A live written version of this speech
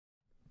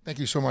Thank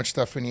you so much,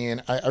 Stephanie.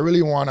 And I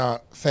really want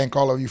to thank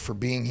all of you for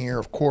being here.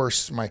 Of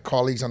course, my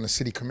colleagues on the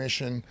City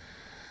Commission,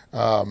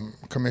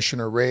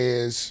 Commissioner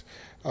Reyes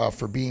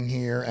for being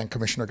here, and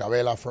Commissioner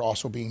Gavela for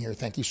also being here.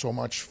 Thank you so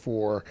much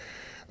for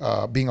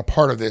being a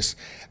part of this.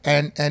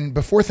 And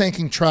before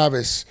thanking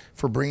Travis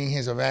for bringing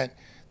his event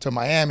to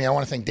Miami, I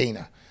want to thank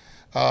Dana.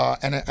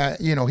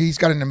 You know, he's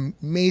got an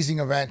amazing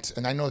event,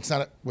 and I know it's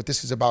not what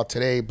this is about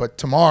today, but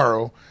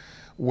tomorrow,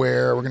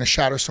 where we're going to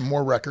shatter some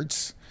more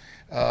records.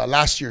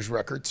 Last year's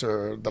records,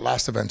 or the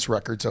last event's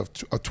records of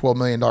a $12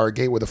 million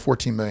gate with a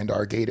 $14 million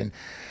gate. And,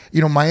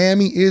 you know,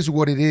 Miami is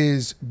what it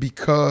is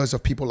because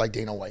of people like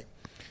Dana White,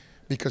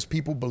 because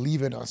people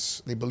believe in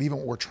us. They believe in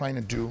what we're trying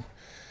to do.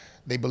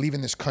 They believe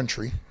in this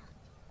country,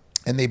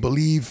 and they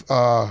believe,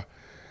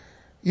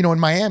 you know, in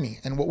Miami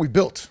and what we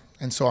built.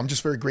 And so I'm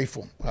just very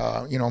grateful.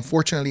 You know,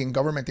 unfortunately in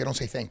government, they don't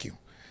say thank you.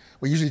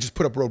 We usually just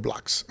put up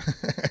roadblocks.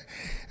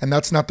 And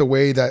that's not the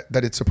way that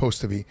it's supposed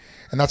to be.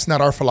 And that's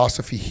not our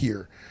philosophy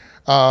here.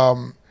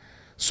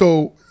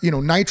 So, you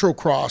know, Nitro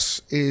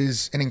Cross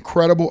is an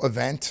incredible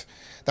event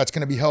that's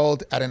going to be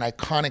held at an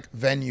iconic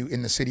venue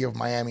in the city of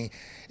Miami.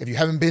 If you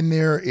haven't been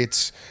there,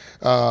 it's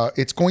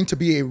going to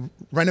be a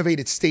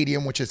renovated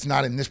stadium, which is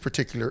not in this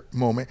particular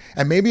moment.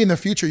 And maybe in the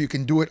future you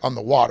can do it on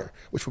the water,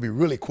 which would be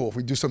really cool if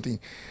we do something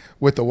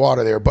with the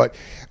water there. But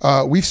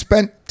we've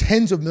spent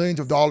tens of millions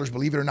of dollars,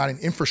 believe it or not, in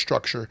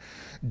infrastructure,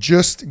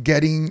 just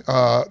getting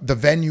the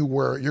venue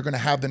where you're going to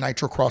have the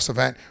Nitro Cross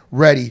event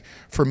ready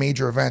for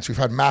major events. We've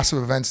had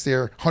massive events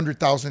there,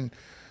 100,000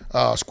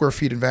 square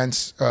feet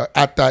events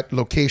at that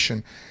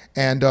location.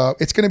 And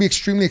it's going to be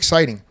extremely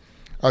exciting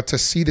to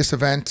see this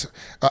event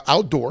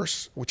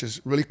outdoors, which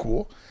is really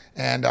cool.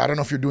 And I don't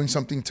know if you're doing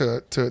something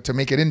to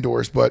make it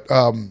indoors, but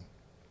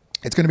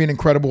it's going to be an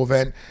incredible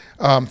event.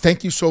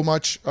 Thank you so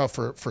much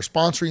for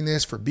sponsoring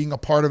this, for being a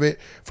part of it,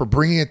 for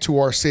bringing it to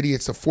our city.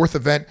 It's the fourth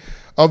event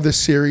of the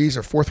series,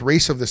 or fourth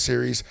race of the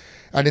series.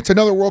 And it's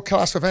another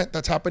world-class event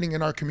that's happening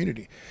in our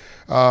community.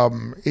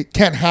 It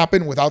can't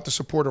happen without the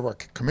support of our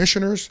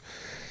commissioners.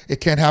 It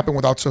can't happen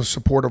without the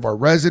support of our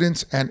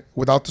residents, and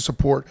without the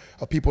support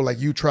of people like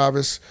you,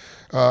 Travis,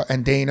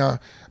 and Dana,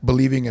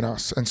 believing in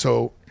us. And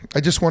so I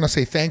just want to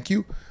say thank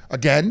you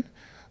again.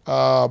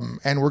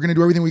 And we're going to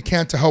do everything we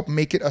can to help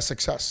make it a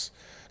success.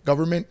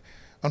 Government,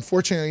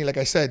 unfortunately, like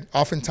I said,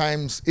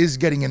 oftentimes is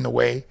getting in the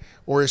way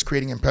or is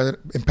creating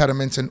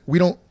impediments, and we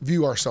don't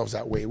view ourselves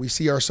that way. We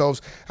see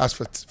ourselves as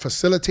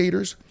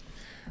facilitators.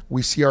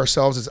 We see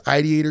ourselves as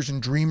ideators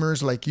and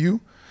dreamers like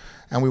you,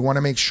 and we want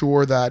to make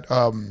sure that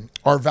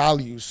our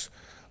values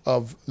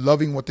of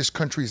loving what this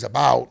country is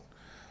about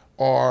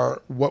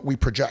are what we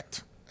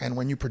project. And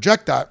when you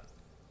project that,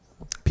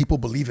 people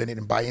believe in it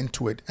and buy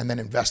into it and then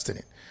invest in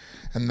it.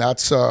 And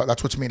that's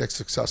what's made it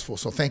successful.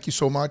 So thank you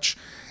so much.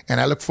 And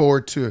I look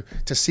forward to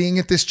seeing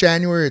it this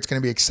January. It's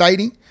going to be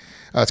exciting.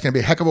 It's going to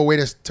be a heck of a way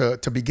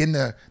to begin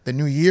the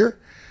new year.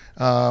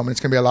 And it's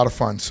going to be a lot of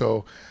fun.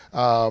 So,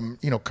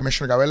 you know,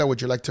 Commissioner Gavela,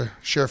 would you like to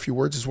share a few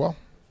words as well?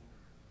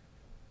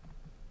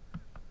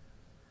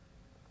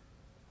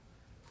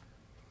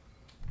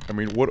 I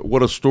mean,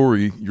 what a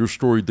story, your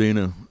story,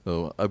 Dana.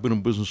 I've been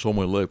in business all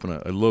my life, and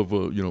I love,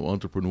 you know,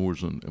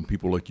 entrepreneurs and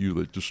people like you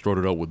that just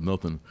started out with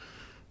nothing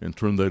and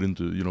turned that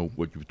into, you know,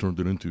 what you've turned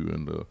it into.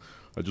 And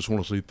I just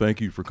want to say thank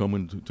you for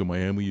coming to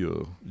Miami.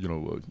 You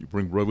know, you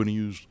bring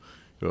revenues.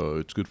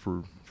 It's good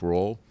for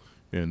all.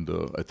 And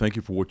I thank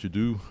you for what you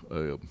do.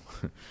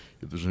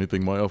 If there's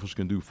anything my office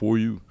can do for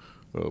you,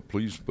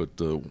 please. But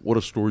what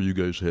a story you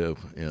guys have,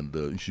 and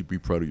you should be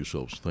proud of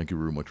yourselves. Thank you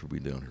very much for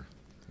being down here.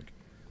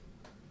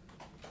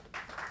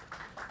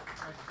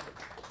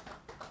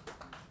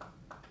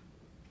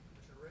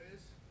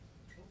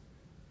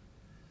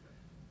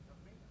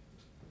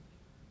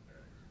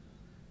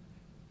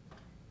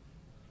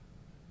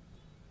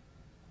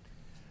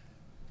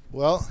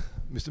 Well,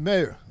 Mr.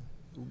 Mayor,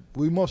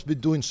 we must be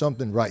doing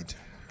something right.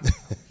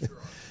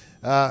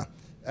 And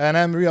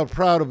I'm real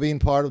proud of being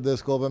part of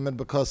this government,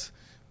 because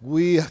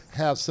we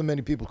have so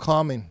many people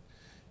coming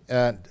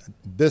and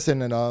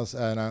visiting us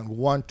and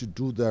want to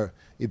do their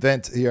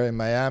events here in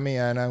Miami.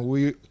 And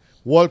we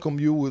welcome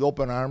you with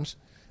open arms.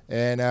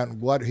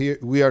 And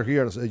we are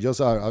here,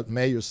 just our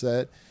mayor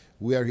said,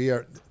 we are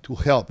here to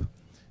help.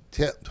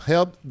 To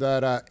help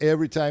that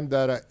every time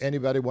that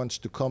anybody wants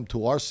to come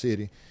to our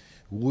city,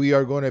 we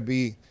are going to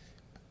be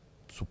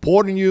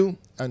supporting you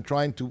and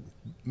trying to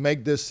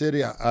make this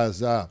city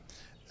as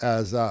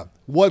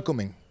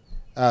welcoming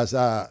as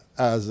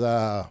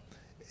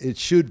it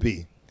should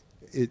be.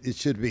 It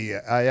should be.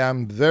 I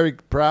am very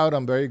proud.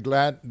 I'm very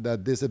glad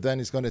that this event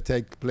is going to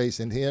take place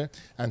in here.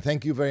 And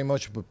thank you very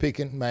much for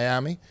picking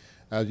Miami.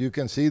 As you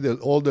can see,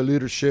 all the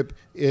leadership,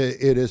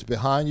 it is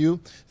behind you.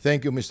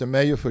 Thank you, Mr.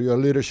 Mayor, for your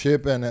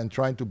leadership and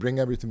trying to bring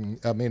everything,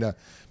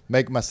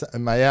 make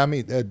Miami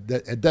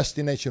a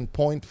destination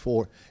point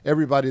for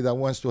everybody that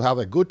wants to have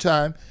a good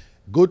time,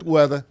 good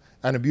weather,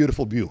 and a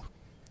beautiful view.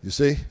 You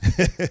see?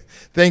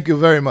 Thank you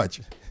very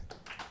much.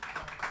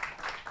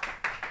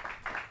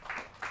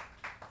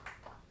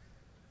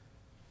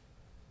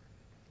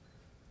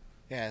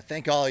 Yeah,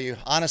 thank all of you.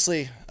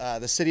 Honestly,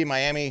 the city of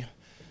Miami,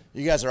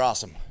 you guys are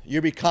awesome.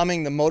 You're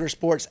becoming the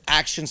motorsports,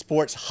 action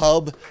sports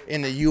hub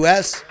in the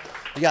U.S.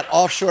 You got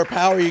offshore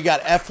power, you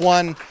got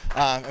F1.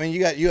 I mean, you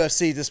got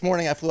UFC. This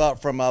morning I flew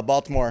out from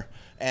Baltimore,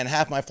 and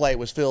half my flight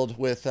was filled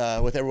with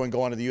everyone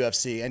going to the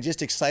UFC, and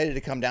just excited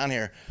to come down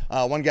here.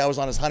 One guy was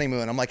on his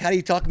honeymoon. I'm like, how do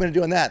you talk him into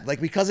doing that? Like,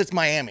 because it's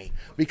Miami.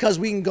 Because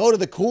we can go to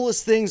the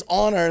coolest things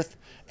on earth,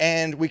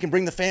 and we can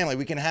bring the family.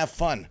 We can have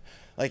fun.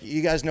 Like,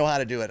 you guys know how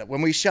to do it.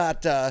 When we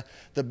shot the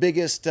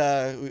biggest,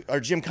 our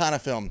Gymkhana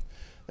film,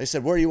 they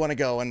said, where do you want to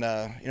go? And,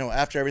 you know,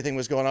 after everything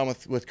was going on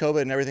with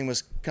COVID and everything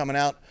was coming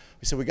out,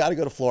 we said, we got to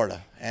go to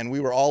Florida. And we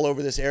were all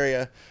over this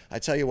area. I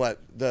tell you what,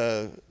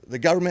 the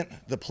government,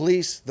 the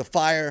police, the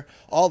fire,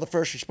 all the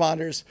first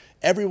responders,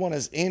 everyone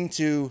is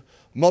into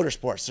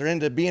motorsports. They're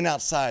into being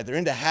outside. They're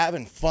into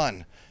having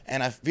fun.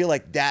 And I feel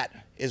like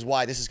that is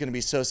why this is going to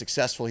be so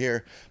successful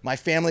here. My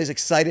family is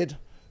excited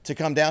to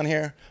come down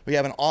here. We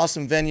have an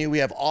awesome venue. We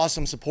have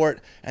awesome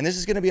support. And this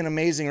is going to be an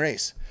amazing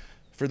race.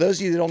 For those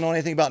of you that don't know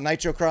anything about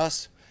Nitro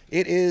Cross,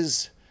 it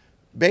is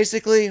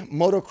basically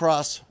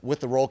motocross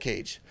with the roll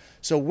cage.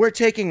 So we're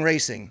taking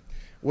racing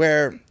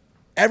where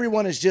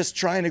everyone is just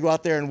trying to go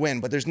out there and win,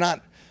 but there's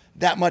not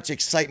that much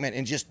excitement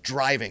in just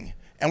driving.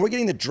 And we're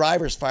getting the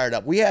drivers fired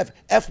up. We have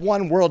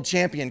F1 world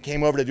champion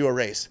came over to do a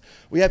race.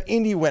 We have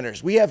Indy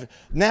winners. We have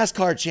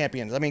NASCAR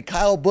champions. I mean,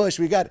 Kyle Busch.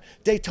 We got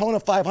Daytona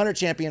 500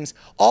 champions,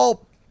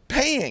 all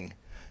paying.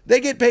 They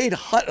get paid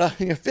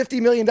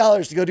 $50 million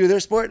to go do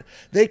their sport.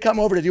 They come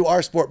over to do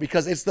our sport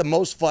because it's the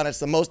most fun, it's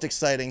the most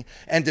exciting,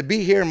 and to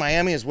be here in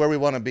Miami is where we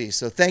want to be.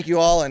 So thank you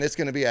all, and it's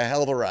going to be a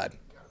hell of a ride.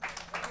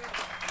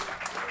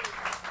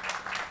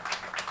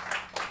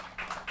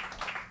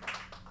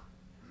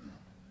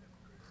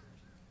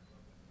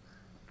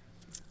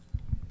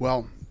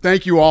 Well,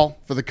 thank you all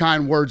for the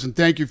kind words, and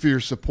thank you for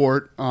your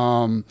support.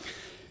 You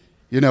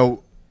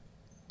know,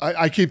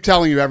 I keep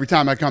telling you every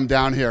time I come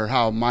down here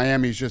how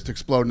Miami's just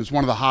exploding. It's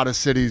one of the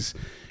hottest cities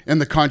in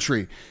the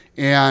country.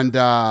 And,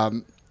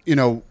 you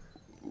know,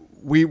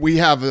 we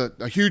have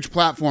a huge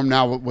platform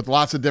now with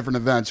lots of different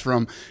events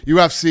from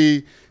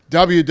UFC,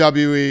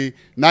 WWE,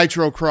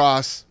 Nitro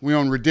Cross. We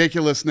own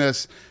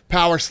Ridiculousness,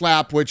 Power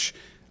Slap, which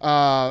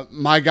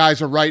my guys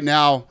are right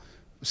now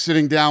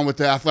sitting down with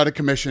the Athletic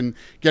Commission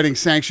getting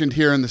sanctioned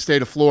here in the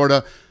state of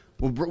Florida.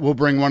 We'll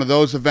bring one of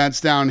those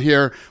events down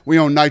here. We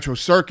own Nitro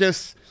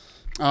Circus.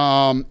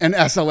 And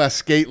SLS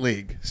Skate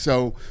League.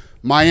 So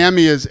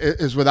Miami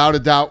is without a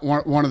doubt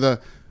one of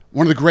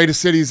the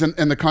greatest cities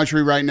in the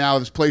country right now.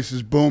 This place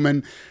is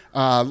booming.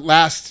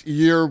 Last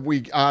year,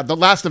 the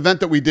last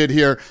event that we did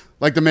here,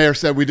 like the mayor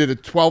said, we did a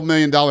 $12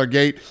 million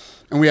gate,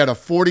 and we had a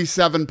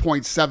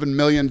 $47.7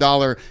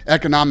 million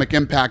economic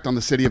impact on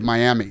the city of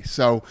Miami.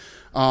 So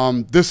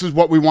this is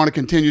what we want to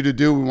continue to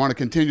do. We want to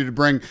continue to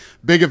bring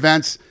big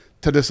events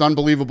to this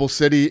unbelievable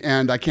city,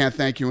 and I can't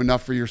thank you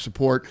enough for your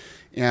support,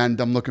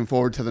 and I'm looking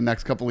forward to the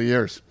next couple of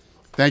years.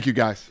 Thank you,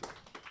 guys.